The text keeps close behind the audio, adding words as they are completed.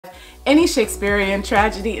Any Shakespearean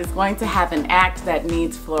tragedy is going to have an act that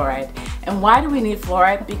needs fluoride. And why do we need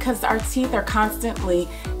fluoride? Because our teeth are constantly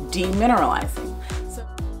demineralizing.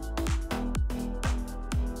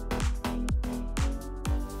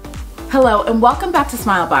 Hello and welcome back to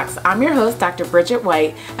SMILEBOX. I'm your host, Dr. Brigitte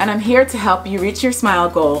White, and I'm here to help you reach your smile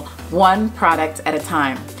goal one product at a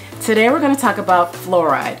time. Today we're going to talk about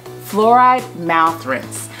fluoride. Fluoride mouth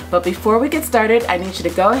rinse. But before we get started, I need you to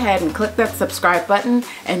go ahead and click that subscribe button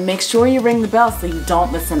and make sure you ring the bell so you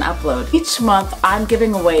don't miss an upload. Each month, I'm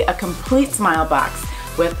giving away a complete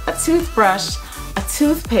SMILEBOX with a toothbrush, a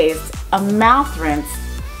toothpaste, a mouth rinse,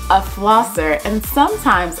 a flosser, and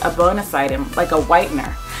sometimes a bonus item like a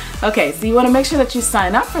whitener. Okay, so you want to make sure that you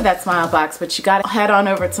sign up for that SMILEBOX, but you got to head on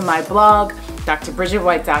over to my blog,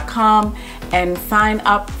 drbrigittewhite.com, and sign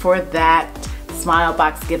up for that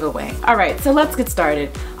SMILEBOX giveaway. All right, so let's get started.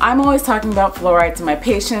 I'm always talking about fluoride to my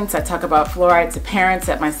patients. I talk about fluoride to parents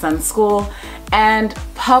at my son's school, and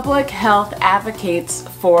public health advocates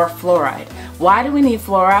for fluoride. Why do we need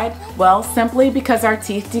fluoride? Well, simply because our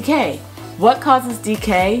teeth decay. What causes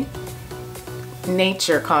decay?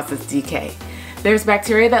 Nature causes decay. There's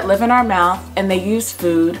bacteria that live in our mouth and they use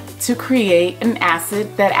food to create an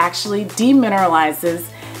acid that actually demineralizes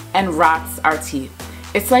and rots our teeth.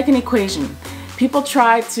 It's like an equation. People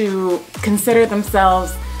try to consider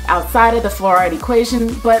themselves outside of the fluoride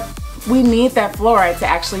equation, but we need that fluoride to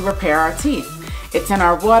actually repair our teeth. It's in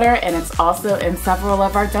our water and it's also in several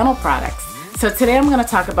of our dental products. So today I'm going to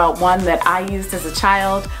talk about one that I used as a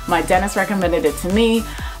child. My dentist recommended it to me.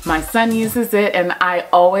 My son uses it and I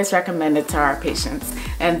always recommend it to our patients.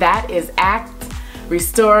 And that is ACT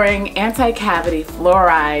Restoring Anti-Cavity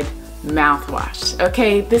Fluoride Mouthwash.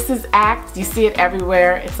 Okay, this is ACT. You see it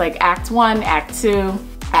everywhere. It's like Act 1, Act 2,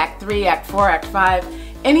 Act 3, Act 4, Act 5.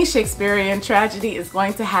 Any Shakespearean tragedy is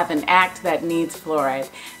going to have an act that needs fluoride.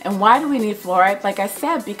 And why do we need fluoride? Like I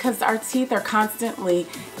said, because our teeth are constantly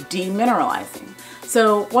demineralizing.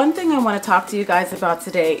 So one thing I want to talk to you guys about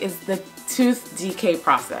today is the tooth decay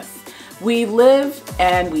process. We live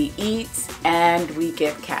and we eat and we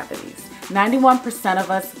get cavities. 91% of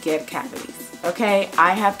us get cavities. Okay,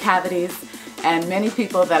 I have cavities and many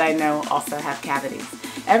people that I know also have cavities.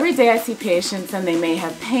 Every day I see patients and they may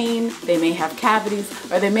have pain, they may have cavities,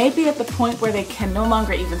 or they may be at the point where they can no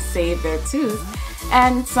longer even save their tooth.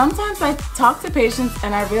 And sometimes I talk to patients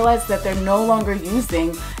and I realize that they're no longer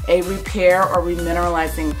using a repair or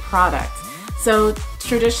remineralizing product. So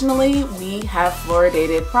traditionally we have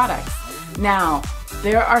fluoridated products. Now,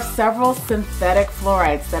 there are several synthetic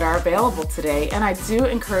fluorides that are available today, and I do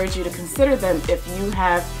encourage you to consider them if you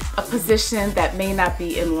have a position that may not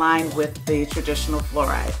be in line with the traditional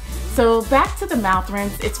fluoride. So back to the mouth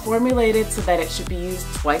rinse, it's formulated so that it should be used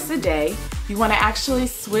twice a day. You want to actually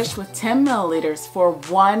swish with 10 milliliters for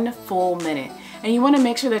 1 full minute. And you want to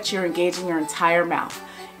make sure that you're engaging your entire mouth,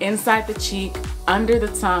 inside the cheek, under the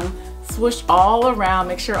tongue. Swish all around,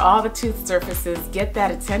 make sure all the tooth surfaces get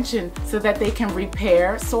that attention so that they can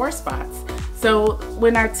repair sore spots. So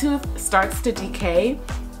when our tooth starts to decay,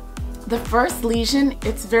 the first lesion,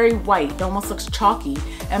 it's very white, it almost looks chalky,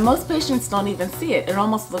 and most patients don't even see it. It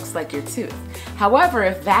almost looks like your tooth. However,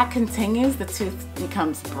 if that continues, the tooth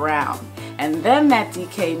becomes brown, and then that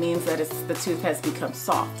decay means that the tooth has become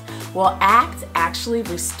soft. Well, ACT actually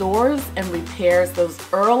restores and repairs those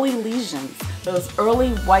early lesions, those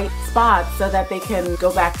early white spots, so that they can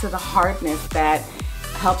go back to the hardness that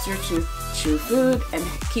helps your tooth chew food and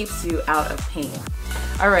keeps you out of pain.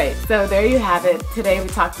 Alright, so there you have it. Today we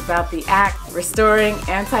talked about the ACT Restoring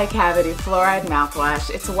Anti-Cavity Fluoride Mouthwash.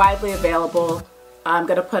 It's widely available. I'm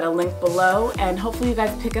going to put a link below and hopefully you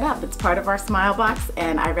guys pick it up. It's part of our SMILEBOX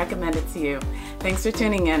and I recommend it to you. Thanks for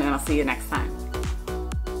tuning in and I'll see you next time.